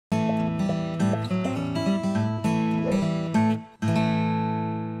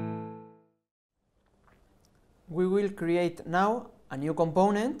we will create now a new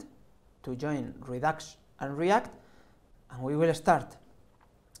component to join Redux and React, and we will start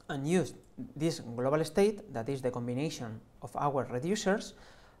and use this global state, that is the combination of our reducers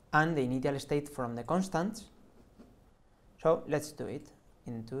and the initial state from the constants. So let's do it.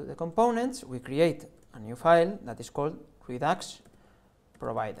 Into the components, we create a new file that is called Redux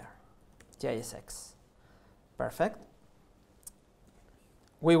provider JSX. Perfect.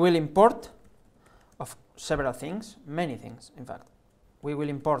 We will import of several things, many things in fact. We will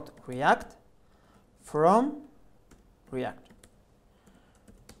import React from React.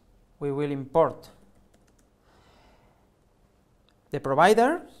 We will import the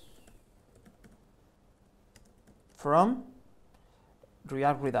provider from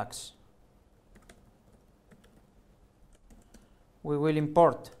React Redux. We will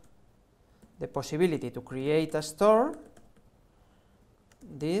import the possibility to create a store,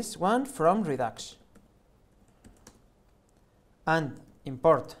 this one, from Redux, and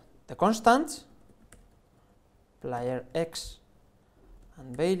import the constants, player x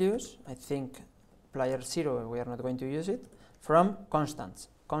and values. I think player 0 we are not going to use it, from constants.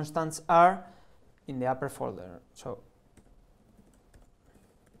 Constants are in the upper folder. So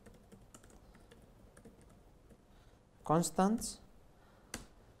constants.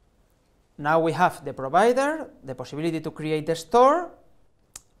 Now we have the provider, the possibility to create the store.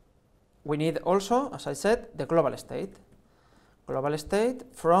 We need also, as I said, the global state. Global state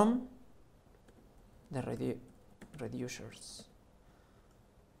from the reducers.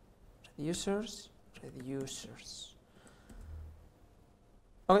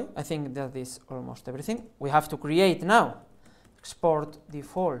 Okay, I think that is almost everything. We have to create now export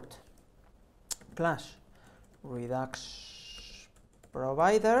default class Redux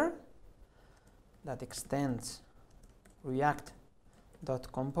provider that extends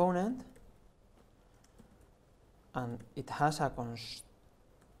react.component, and it has a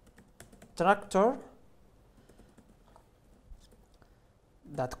constructor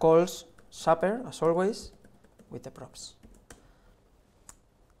that calls supper, as always, with the props.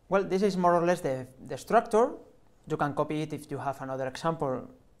 Well, this is more or less the structure. You can copy it if you have another example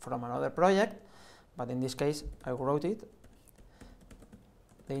from another project, but in this case I wrote it.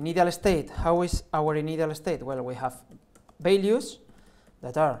 The initial state, how is our initial state? Well, we have values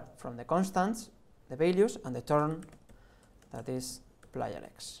that are from the constants, the values, and the term that is player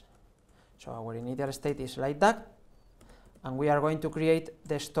x. So our initial state is like that, and we are going to create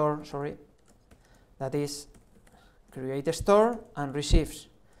the store, that is create a store and receives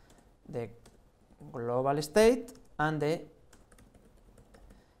the global state and the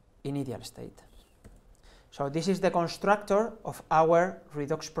initial state. So this is the constructor of our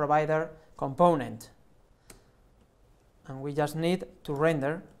Redux provider component, and we just need to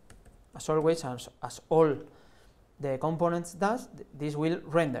render, as always, as all the components does. This will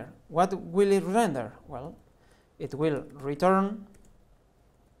render. What will it render? Well, it will return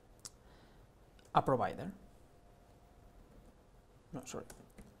a provider.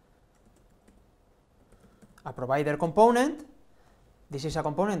 A provider component. This is a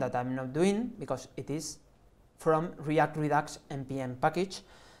component that I'm not doing because it is from React Redux npm package.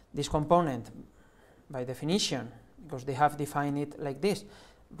 This component, by definition, because they have defined it like this,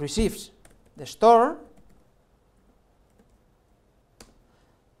 receives the store,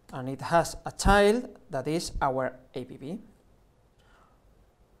 and it has a child that is our app.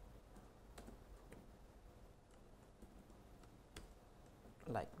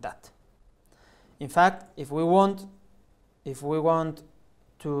 Like that. In fact, if we want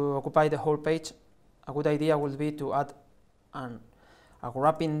to occupy the whole page, a good idea would be to add a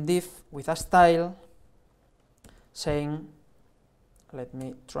wrapping div with a style saying, let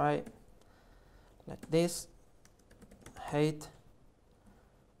me try like this, height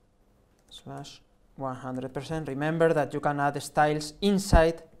 /100%. Remember that you can add styles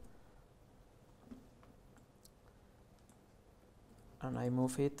inside, and I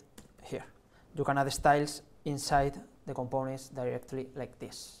move it here. You can add styles inside the components directly like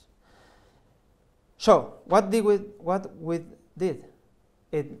this. So what we did?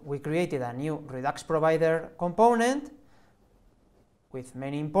 We created a new Redux provider component with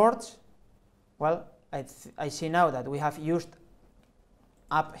many imports. Well, I see now that we have used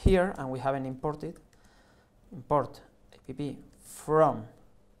app here and we haven't imported. Import app from.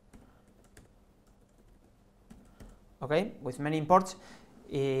 Okay, with many imports.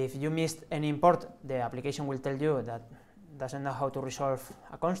 If you missed any import, the application will tell you that doesn't know how to resolve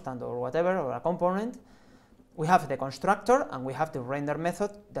a constant or whatever, or a component. We have the constructor and we have the render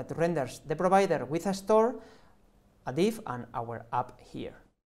method that renders the provider with a store, a div, and our app here.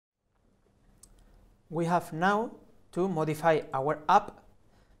 we have now to modify our app,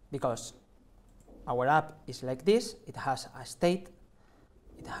 because our app is like this. It has a state,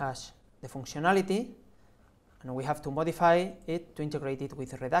 it has the functionality, and we have to modify it to integrate it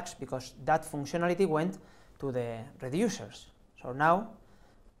with Redux, because that functionality went to the reducers. So now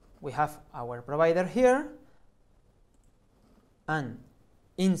we have our provider here, and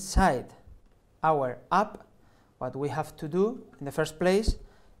inside our app, what we have to do in the first place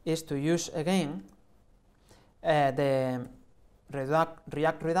is to use again the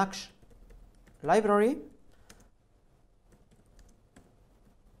React Redux library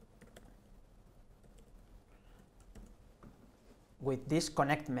with this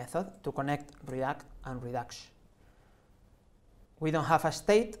connect method to connect React and Redux. We don't have a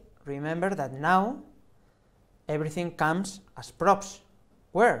state. Remember that now everything comes as props.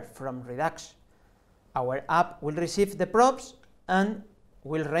 Where? From Redux. Our app will receive the props and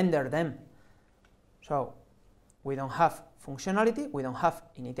will render them. So we don't have functionality, we don't have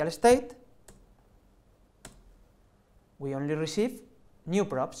initial state, we only receive new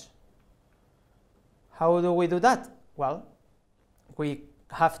props. How do we do that? Well, we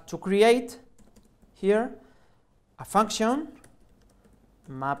have to create here a function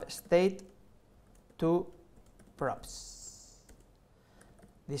map state to props.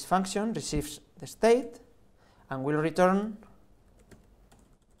 This function receives the state and will return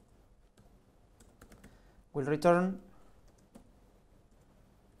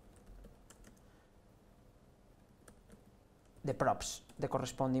the props, the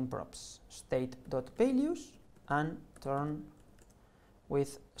corresponding props, state.values and turn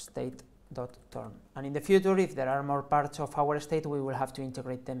with state.turn. And in the future, if there are more parts of our state, we will have to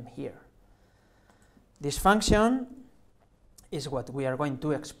integrate them here. This function is what we are going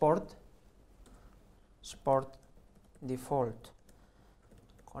to export default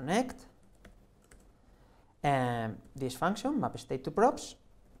connect, and this function map state to props,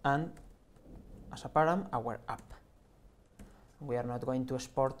 and as a param our app. We are not going to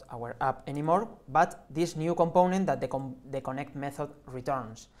export our app anymore, but this new component that the connect method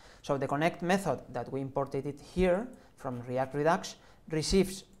returns. So the connect method that we imported it here from React Redux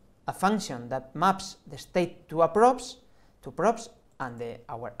receives a function that maps the state to a props, and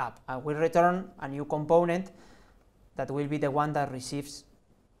our app, and will return a new component that will be the one that receives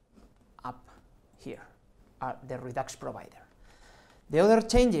app here, the Redux provider. The other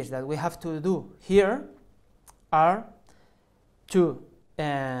changes that we have to do here are to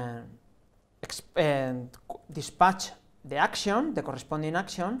dispatch the action, the corresponding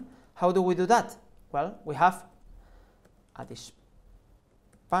action. How do we do that? Well, we have a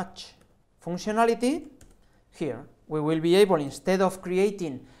dispatch functionality here. We will be able, instead of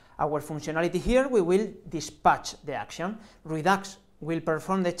creating our functionality here, we will dispatch the action. Redux will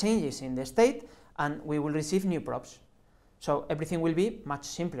perform the changes in the state, and we will receive new props. So everything will be much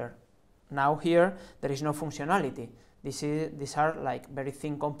simpler. Now here there is no functionality. These are like very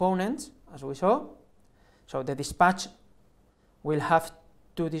thin components, as we saw. So the dispatch will have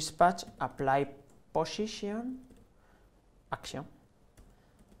to dispatch apply position action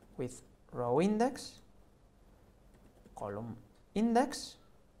with row index, column index,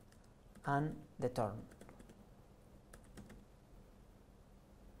 and the turn.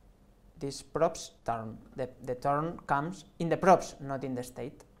 This props turn. The turn comes in the props, not in the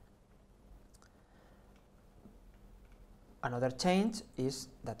state. Another change is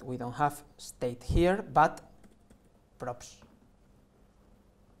that we don't have state here, but props.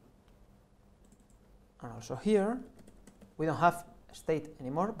 And also here, we don't have state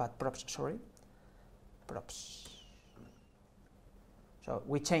anymore, but props, sorry, props. So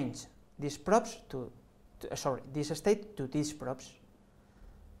we change these props this state to these props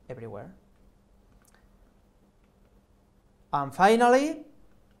everywhere. And finally,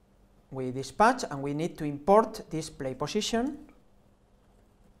 we dispatch, and we need to import this play position.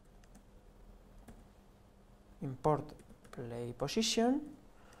 Import play position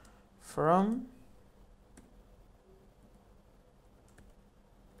from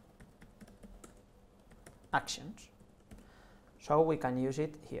actions. So we can use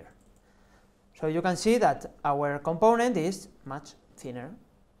it here. So you can see that our component is much thinner.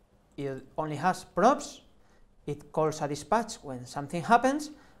 It only has props. It calls a dispatch when something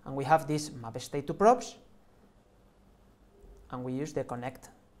happens, and we have this map state to props, and we use the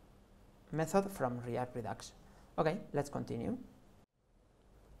connect method from React Redux. Okay, let's continue.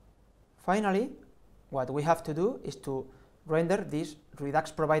 Finally, what we have to do is to render this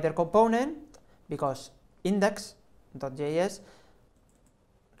Redux provider component, because index.js,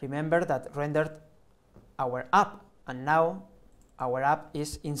 remember that rendered our app, and now our app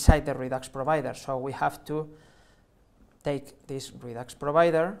is inside the Redux provider, so we have to take this Redux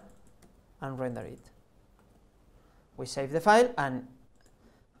provider and render it. We save the file and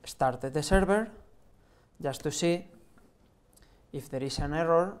started the server just to see if there is an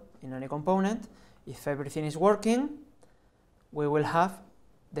error in any component. If everything is working, we will have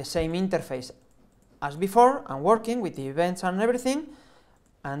the same interface as before and working with the events and everything,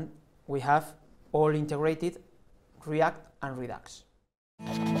 and we have all integrated React and Redux.